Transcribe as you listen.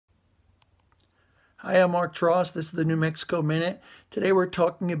Hi, I'm Mark Tross. This is the New Mexico Minute. Today we're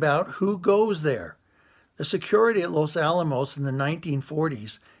talking about who goes there. The security at Los Alamos in the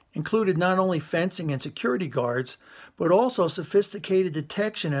 1940s included not only fencing and security guards, but also sophisticated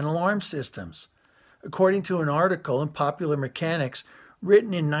detection and alarm systems. According to an article in Popular Mechanics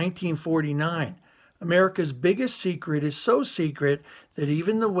written in 1949, America's biggest secret is so secret that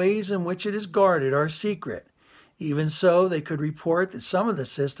even the ways in which it is guarded are secret. Even so, they could report that some of the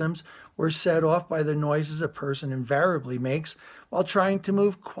systems were set off by the noises a person invariably makes while trying to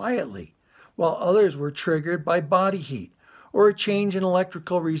move quietly, while others were triggered by body heat or a change in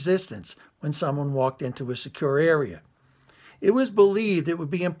electrical resistance when someone walked into a secure area. It was believed it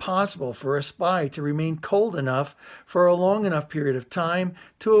would be impossible for a spy to remain cold enough for a long enough period of time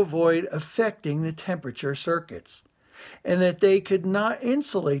to avoid affecting the temperature circuits, and that they could not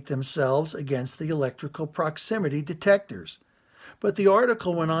insulate themselves against the electrical proximity detectors. But the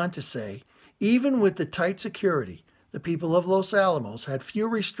article went on to say, even with the tight security, the people of Los Alamos had few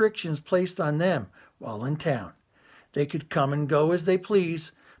restrictions placed on them while in town. They could come and go as they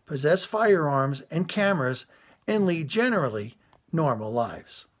please, possess firearms and cameras, and lead generally normal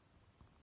lives.